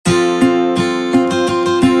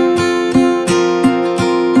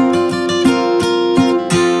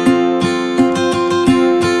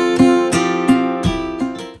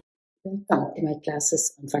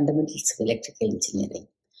classes on fundamentals of electrical engineering.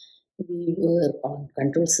 We were on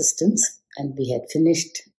control systems and we had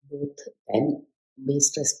finished both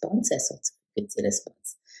time-based response as well as frequency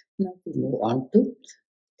response. Now we move on to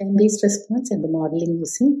time-based response and the modeling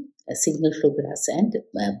using signal flow graphs and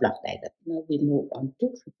block diagram. Now we move on to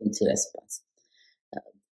frequency response.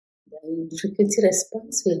 In frequency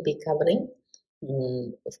response, we'll be covering,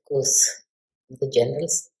 of course, the general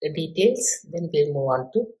details. Then we'll move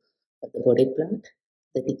on to the body plot,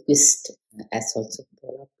 the Nyquist as also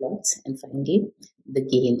polar plots, and finally the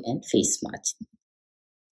gain and phase margin.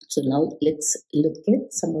 So now let's look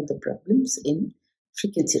at some of the problems in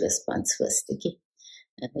frequency response first. Okay.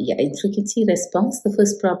 In frequency response, the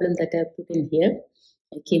first problem that I put in here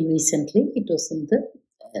came recently. It was in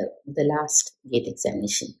the last gate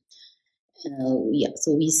examination.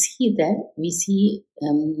 So we see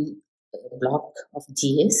a block of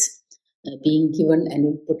GS being given an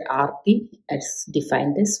input RT as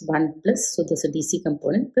defined as 1 plus, so there's a DC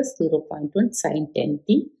component plus 0.1 sine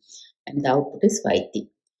 10t, and the output is YT.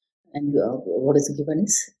 And what is given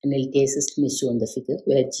is an LTI system is shown in the figure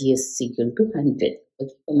where GS is equal to 100,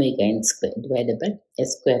 okay, omega n square divided by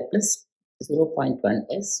S square plus 0.1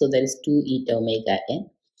 S, so there is 2 eta omega n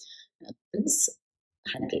plus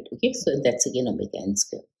 100. Okay, so that's again omega n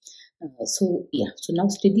square. So now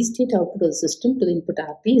steady state output of the system to the input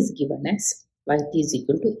RT is given as YT is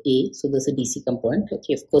equal to A. So there's a DC component.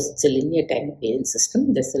 Okay, of course it's a linear time invariant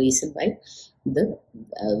system. That's the reason why the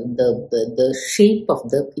shape of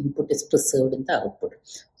the input is preserved in the output,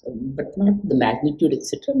 but not the magnitude,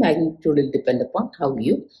 etc. Magnitude will depend upon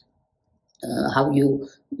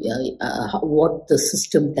what the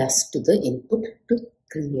system does to the input to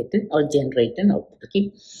create it or generate an output.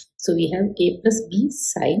 Okay, so we have A plus B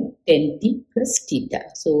sine 10t plus theta.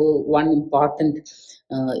 So one important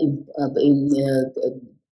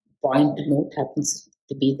point to note happens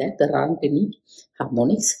to be that there aren't any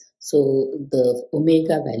harmonics. So the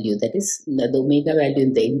omega value, that is the omega value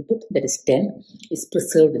in the input, that is 10, is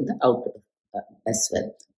preserved in the output as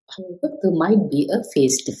well. However, there might be a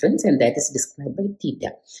phase difference, and that is described by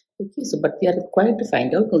theta. Okay, so but we are required to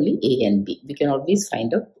find out only A and B. We can always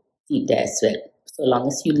find out theta as well, so long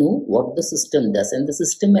as you know what the system does. And the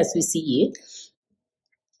system as we see it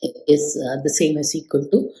is the same as equal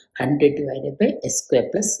to 100 divided by S square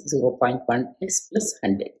plus 0.1 S plus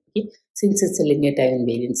 100. Okay, since it's a linear time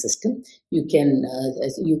invariant system, you can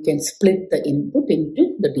split the input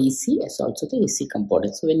into the DC as also the AC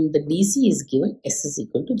component. So when the DC is given, S is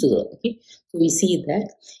equal to 0. Okay, so we see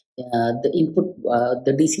that the input,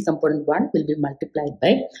 the DC component 1 will be multiplied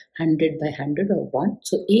by 100 by 100 or 1.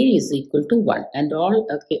 So A is equal to 1, and all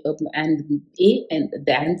and A and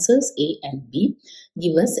the answers A and B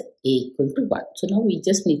give us A equal to 1. So now we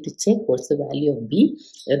just need to check what's the value of B,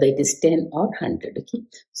 whether it is 10 or 100. Okay,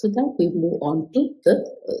 so now we move on to the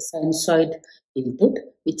sinusoid input,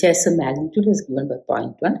 which has a magnitude is given by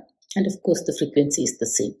 0.1, and of course the frequency is the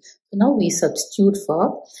same. So now we substitute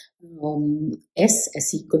for S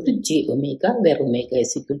as equal to J omega, where omega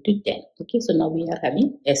is equal to 10. Okay, so now we are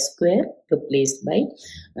having S square replaced by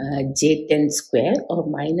J10 square or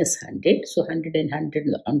minus 100. So 100 and 100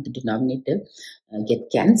 on the denominator get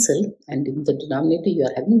cancelled, and in the denominator you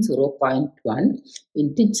are having 0.1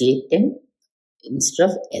 into J10 instead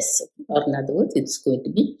of S, or in other words it's going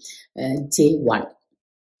to be J1.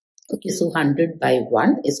 Okay, so 100 by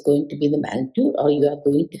 1 is going to be the magnitude, or you are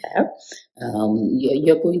going to have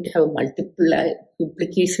you're going to have a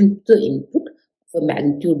multiplication to the input for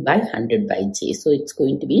magnitude by 100 by J. So it's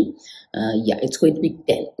going to be it's going to be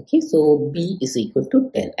 10. Okay, so B is equal to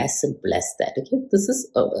 10, as simple as that. Okay, this is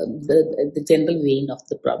the general vein of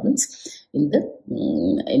the problems in the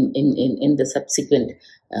in the subsequent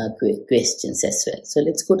questions as well. So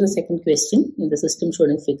let's go to the second question. In the system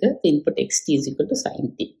shown in figure, the input xt is equal to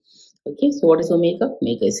sine t. Okay, so what is omega?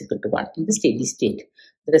 Omega is equal to 1. In the steady state,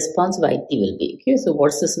 the response YT will be, okay, so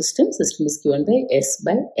what's the system? System is given by S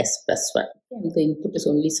by S plus 1. Okay, and the input is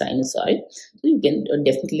only sinusoid. So you can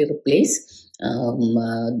definitely replace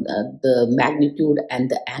the magnitude and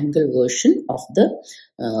the angle version of the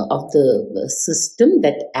system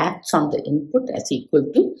that acts on the input as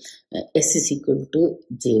equal to S is equal to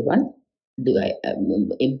J1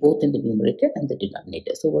 both in the numerator and the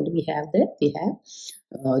denominator. So what do we have there? We have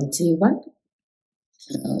J1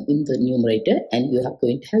 in the numerator, and you are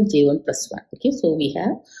going to have J1 plus 1. Okay, so we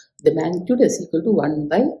have the magnitude is equal to 1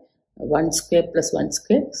 by 1 square plus 1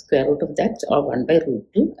 square, square root of that, or 1 by root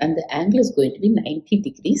 2, and the angle is going to be 90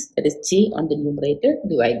 degrees, that is J on the numerator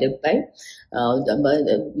divided by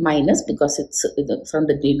minus, because it's from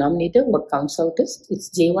the denominator what comes out is it's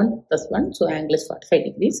J1 plus 1, so angle is 45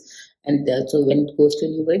 degrees, And so when it goes to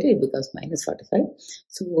numerator, it becomes minus 45.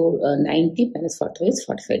 So 90 minus 45 is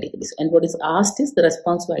 45 degrees. And what is asked is the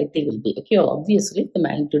response yt will be, okay, obviously the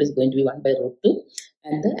magnitude is going to be 1 by root 2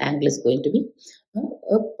 and the angle is going to be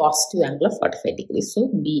a positive angle of 45 degrees. So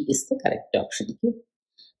B is the correct option. Okay.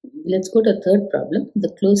 Let's go to the third problem. The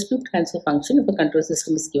closed loop transfer function of a control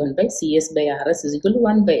system is given by Cs by Rs is equal to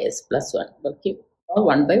 1 by S plus 1. Okay, or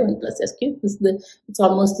 1 by 1 plus S. Okay, it's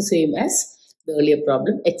almost the same as the earlier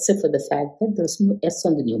problem, except for the fact that there is no S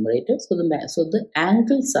on the numerator. So the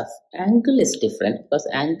angle is different, because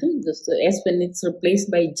the S, when it's replaced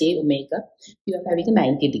by j omega, you are having a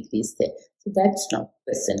 90 degrees there. So that's not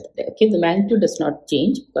present there. Okay, the magnitude does not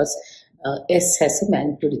change because S has a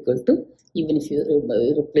magnitude equal to, even if you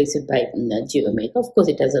replace it by j omega, of course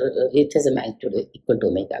it has a magnitude equal to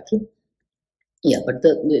omega. Okay? Yeah, but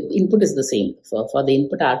the input is the same. For the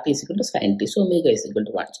input, RT is equal to sin t, so omega is equal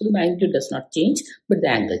to 1. So the magnitude does not change, but the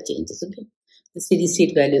angle changes. Okay, the steady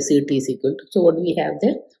state value Ct is equal to, so what do we have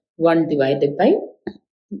there? 1 divided by,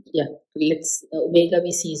 omega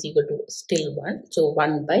we see is equal to still 1. So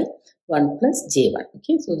 1 by 1 plus j1.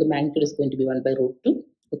 Okay, so the magnitude is going to be 1 by root 2.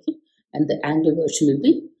 Okay, and the angle version will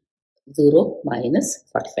be 0 minus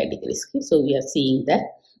 45 degrees. Okay, so we are seeing that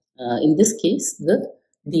in this case the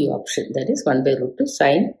D option, that is 1 by root 2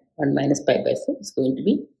 sine 1 minus pi by 4 is going to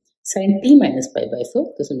be sine t minus pi by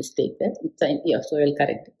 4. There's a mistake there. So I'll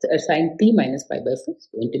correct it. Sine t minus pi by 4 is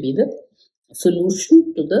going to be the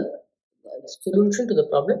solution to the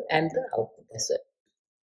problem and the output as well.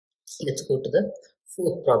 Let's go to the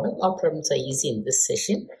fourth problem. Our problems are easy in this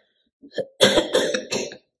session.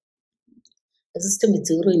 A system with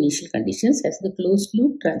zero initial conditions has the closed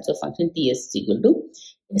loop transfer function Ts is equal to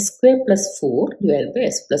S square plus 4 divided by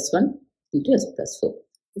S plus 1 into S plus 4.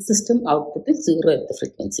 The system output is 0 at the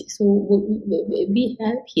frequency. So we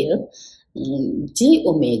have here j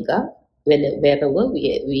omega wherever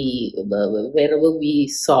we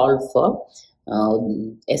solve for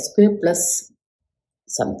S square plus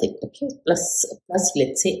something. Okay, plus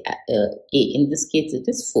let's say a. In this case it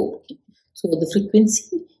is 4. Okay. So the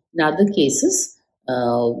frequency in other cases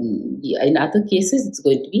it's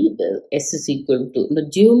going to be S is equal to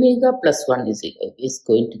j omega plus 1 is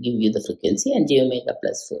going to give you the frequency, and j omega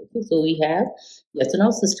plus 4. Okay. So we have, so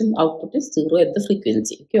now system output is 0 at the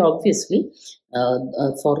frequency. Okay, obviously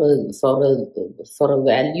for a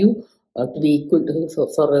value to be equal to,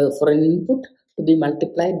 for an input to be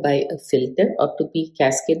multiplied by a filter or to be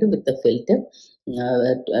cascaded with the filter,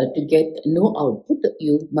 to get no output,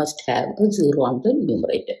 you must have a 0 on the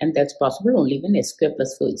numerator, and that's possible only when S square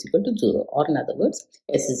plus 4 is equal to 0, or in other words,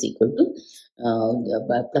 S is equal to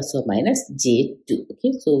plus or minus J2.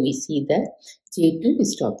 Okay, so we see that J2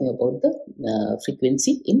 is talking about the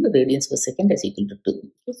frequency in the radians per second as equal to 2.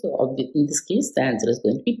 Okay, so in this case, the answer is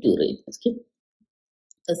going to be 2 radians. Okay.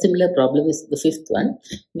 A similar problem is the fifth one,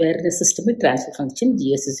 where the systemic transfer function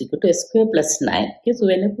Gs is equal to S square plus 9. Okay, so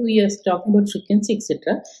whenever we are talking about frequency,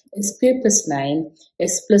 etc., S square plus 9,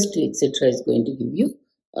 S plus 2, etc., is going to give you.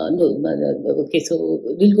 Okay, so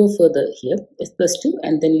we'll go further here. S plus 2,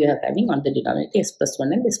 and then you are having on the denominator S plus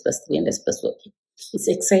 1 and S plus 3 and S plus 4. Okay. It's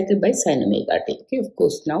excited by sin omega t. Okay, of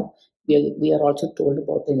course, now we are also told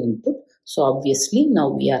about an input. So obviously, now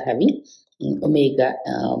we are having omega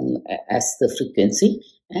as the frequency,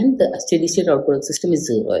 and the steady state output of the system is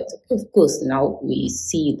 0. Okay, of course, now we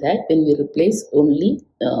see that when we replace when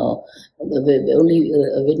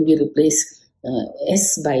we replace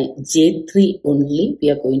S by J3 only, we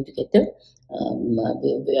are going to get a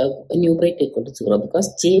numerator equal to 0, because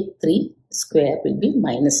J3 square will be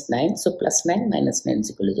minus 9. So plus 9 minus 9 is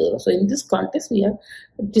equal to 0. So in this context, we are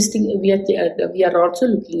also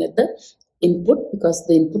looking at the input, because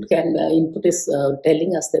the input is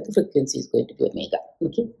telling us that the frequency is going to be omega.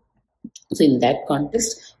 Okay, so in that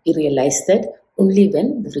context, we realize that only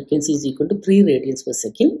when the frequency is equal to 3 radians per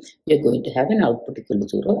second, we are going to have an output equal to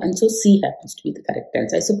 0, and so C happens to be the correct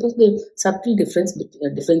answer. I suppose the subtle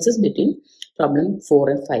differences between problem 4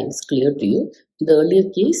 and 5 is clear to you. In the earlier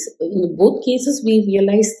case, in both cases, we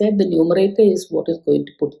realized that the numerator is what is going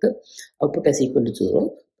to put the output as equal to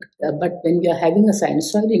 0. But when we are having a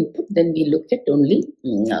sinusoid input, then we look at only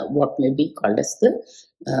what may be called as the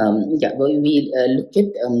we look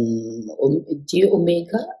at j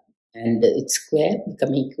omega and its square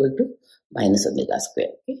becoming equal to minus omega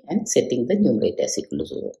square, okay, and setting the numerator as equal to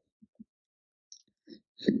 0.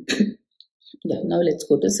 Now let's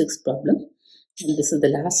go to the sixth problem, and this is the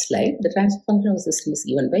last slide. The transfer function of the system is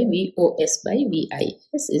given by VOS by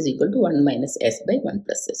VIS is equal to 1 minus S by 1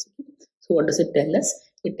 plus S. So what does it tell us?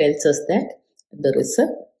 It tells us that there is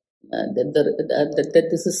that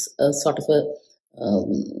this is a sort of a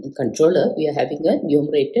controller, we are having a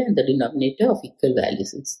numerator and the denominator of equal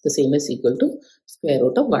values. It's the same as equal to square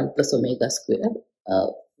root of 1 plus omega square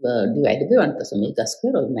divided by 1 plus omega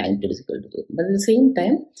square, or magnitude is equal to 2. But at the same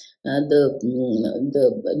time,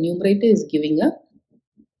 the numerator is giving a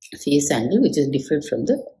phase angle which is different from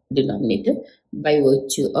the denominator by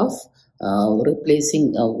virtue of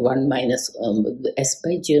replacing 1 minus s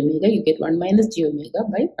by j omega. You get 1 minus j omega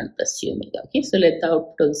by 1 plus j omega. Okay, so let the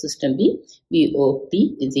output of the system be VOT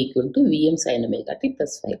is equal to Vm sin omega t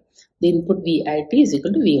plus 5. The input VIT is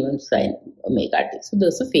equal to Vm sin omega t. So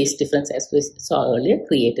there's a phase difference, as we saw earlier,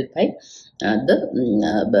 created by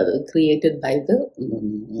the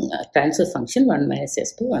transfer function 1 minus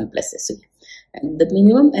s by 1 plus s. And the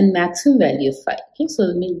minimum and maximum value of phi. Okay, so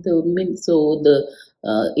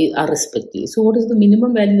are respectively. So what is the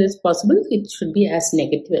minimum value that's possible? It should be as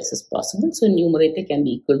negative as possible. So numerator can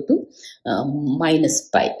be equal to minus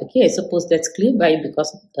pi. Okay, I suppose that's clear. Why?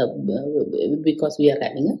 Because we are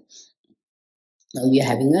having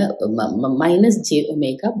a minus j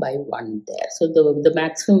omega by 1 there. So the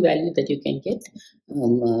maximum value that you can get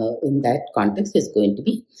in that context is going to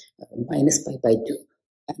be minus pi by 2.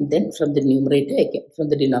 And then from the numerator, again, from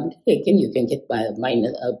the denominator, again, you can get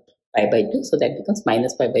minus pi by 2. So that becomes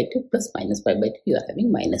minus pi by 2 plus minus pi by 2. You are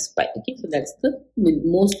having minus pi. Okay, so that's the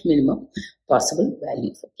most minimum possible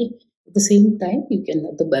value. Okay. At the same time, you can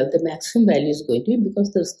the maximum value is going to be,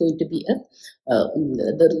 because there's going to be a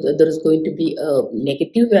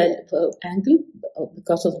negative value, angle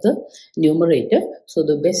because of the numerator. So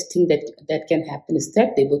the best thing that can happen is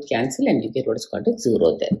that they both cancel and you get what is called a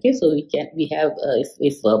 0 there. Okay, so if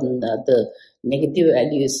the negative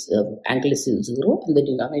value is angle is 0 and the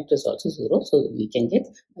denominator is also 0, so we can get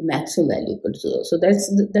a maximum value equal to 0. So that's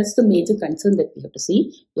the major concern that we have to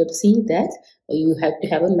see. You have to see that you have to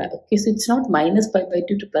have okay, so it's not minus pi by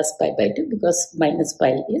 2 to plus pi by 2, because minus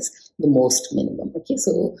pi is the most minimum. Okay,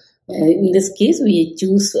 so in this case we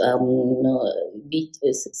choose we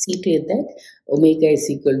see to it that omega is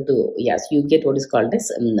equal to, yes, you get what is called as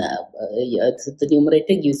the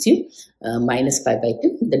numerator gives you minus pi by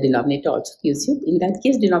 2, the denominator also gives you, in that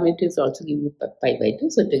case denominator is also giving you pi by 2,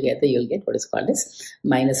 so together you'll get what is called as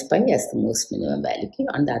minus pi as the most minimum value. Okay,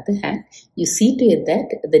 on the other hand, you see to it that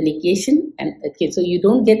the negation, and okay, so you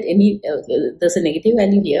don't get any there's a negative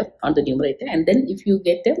value here on the numerator, and then if you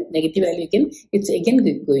get a negative value again,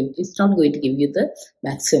 it's not going to give you the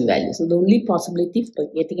maximum value. So the only possibility for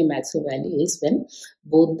getting a maximum value is when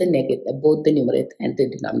both the numerator and the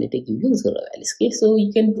denominator give you 0 values. Okay, so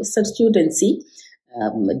you can substitute and see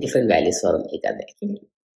different values for omega there. Okay.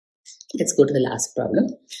 Let's go to the last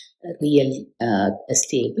problem. A real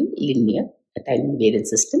stable linear time invariant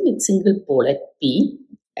system with single pole at P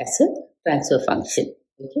as a transfer function.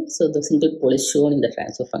 Okay, so the single pole is shown in the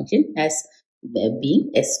transfer function as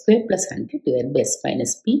being s square plus 100 divided by s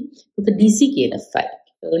minus p with a DC gain of 5.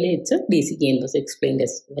 Earlier itself, DC gain was explained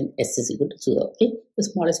as when s is equal to 0. Okay, the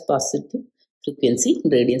smallest positive frequency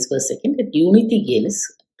in radians per second at unity gain is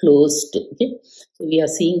closed. Okay, so we are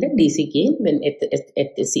seeing that DC gain when at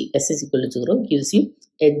s is equal to 0 gives you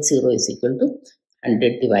h0 is equal to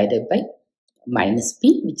 100 divided by minus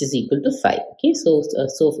p, which is equal to 5. Okay, so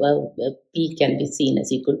p can be seen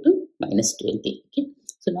as equal to minus 20. Okay,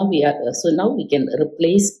 so now we can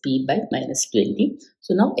replace p by minus 20.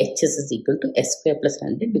 So now hs is equal to s square plus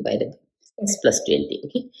 100 divided by s plus 20.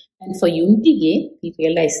 Okay, and for unity gain, we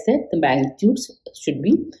realize that the magnitudes should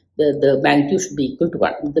be the magnitude should be equal to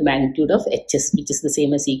 1. The magnitude of hs, which is the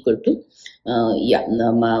same as equal to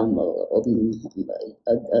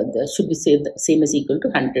should be the same as equal to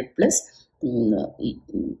 100 plus.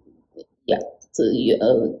 Yeah, so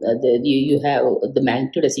you have the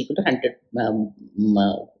magnitude is equal to 100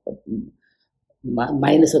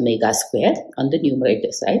 minus omega square on the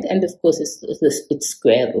numerator side, and of course it's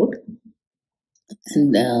square root,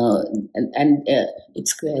 and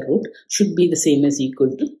its square root should be the same as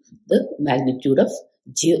equal to the magnitude of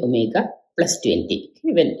j omega plus 20.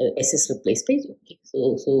 Okay, when s is replaced by j. Okay,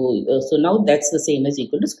 so now that's the same as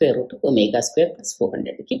equal to square root of omega square plus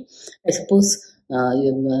 400. Okay, I suppose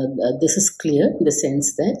this is clear in the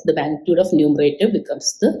sense that the magnitude of numerator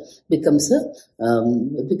becomes a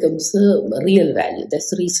real value. That's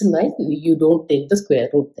the reason why you don't take the square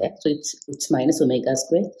root there. So it's minus omega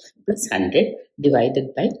square plus 100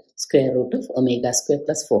 divided by square root of omega square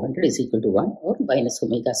plus 400 is equal to 1, or minus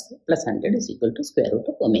omega square plus 100 is equal to square root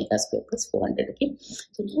of omega square plus 400. Okay,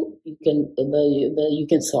 so you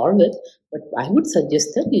can solve it, but I would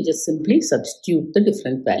suggest that you just simply substitute the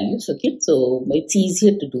different values. Okay, so it's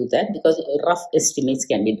easier to do that because rough estimates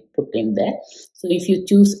can be put in there. So if you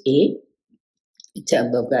choose A,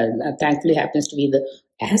 thankfully happens to be the,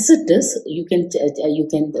 as it is, you can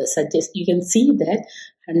suggest, you can see that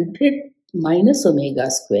 100 minus omega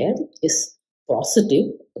square is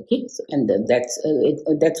positive. Okay, so, and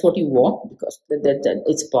that's what you want, because that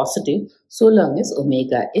it's positive so long as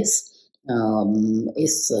omega is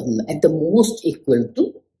at the most equal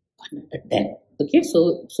to 10. Okay,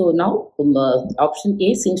 so now option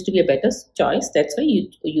A seems to be a better choice. That's why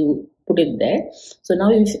you put it there. So now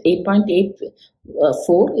if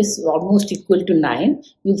 8.84 is almost equal to 9,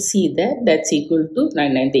 you'll see that that's equal to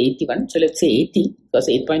 81. So let's say 80, because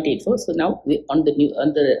 8.84. So now on the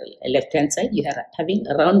left hand side you are having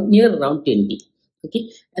near around 20. Okay,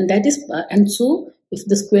 and that is and so if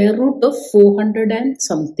the square root of 400 and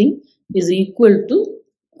something is equal to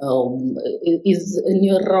is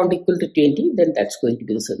near around equal to 20, then that's going to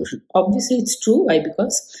be the solution. Obviously it's true. Why?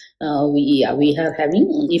 Because we are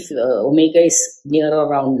having, if omega is near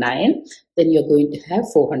around 9, then you're going to have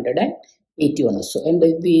 481 or so. And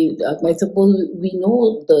I suppose we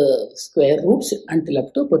know the square roots until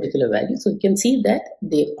up to a particular value, so you can see that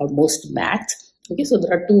they almost match. Okay, so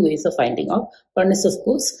there are two ways of finding out. One is, of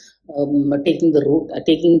course, taking the root,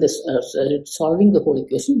 solving the whole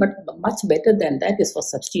equation, but much better than that is for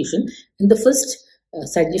substitution. And the first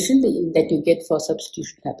suggestion that you get for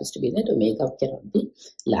substitution happens to be that omega cannot be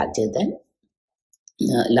larger than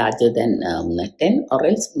 10, or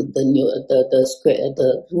else the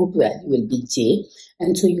root value will be j,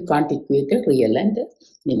 and so you can't equate a real and an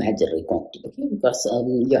imaginary quantity. Okay, because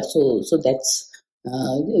so that's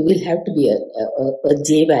it will have to be a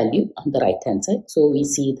j value on the right hand side. So we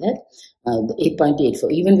see that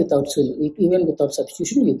 8.84, even without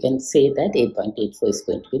substitution, you can say that 8.84 is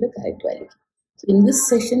going to be the correct value. So in this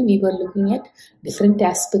session, we were looking at different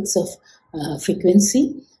aspects of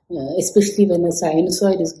frequency, especially when a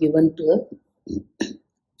sinusoid is given to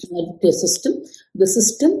a system. The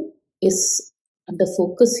system is under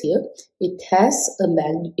focus here. It has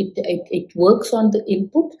it works on the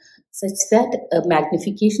input such that a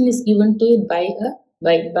magnification is given to it by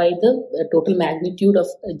the total magnitude of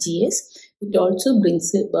GS. It also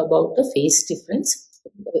brings about a phase difference,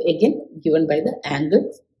 again given by the angle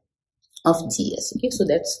of GS. Okay, so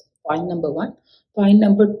that's point number 1. Point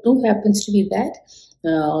number 2 happens to be that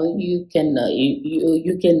you can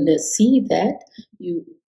see that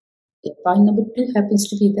point number 2 happens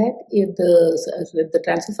to be that if the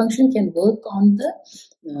transfer function can work on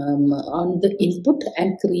the input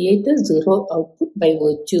and create a zero output by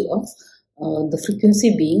virtue of the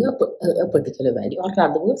frequency being a particular value, or in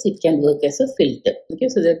other words, it can work as a filter. Okay,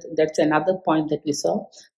 so that's another point that we saw.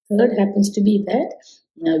 Third happens to be that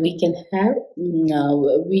we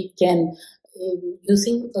can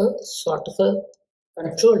using a sort of a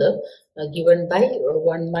controller given by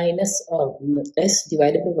 1 minus or s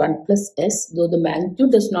divided by 1 plus s. Though the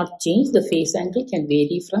magnitude does not change, the phase angle can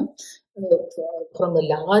vary from a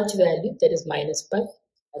large value, that is minus pi,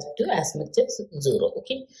 to as much as 0.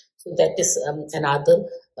 Okay, so that is another,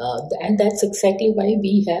 and that's exactly why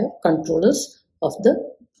we have controllers of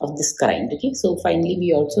this kind. Okay, so finally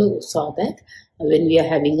we also saw that when we are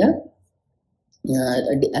having a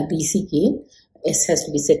DC gain, s has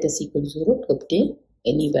to be set as equal to 0 to obtain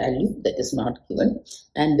any value that is not given,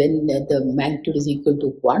 and when the magnitude is equal to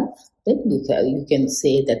 1, then you can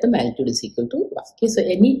say that the magnitude is equal to 1. Okay, so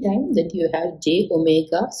any time that you have j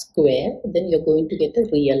omega square, then you're going to get a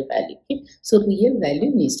real value. Okay, so real value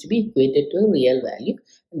needs to be equated to a real value,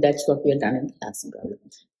 and that's what we have done in the last problem.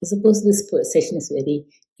 I suppose this session is very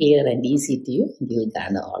clear and easy to you, and you'll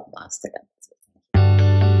garner all marks that are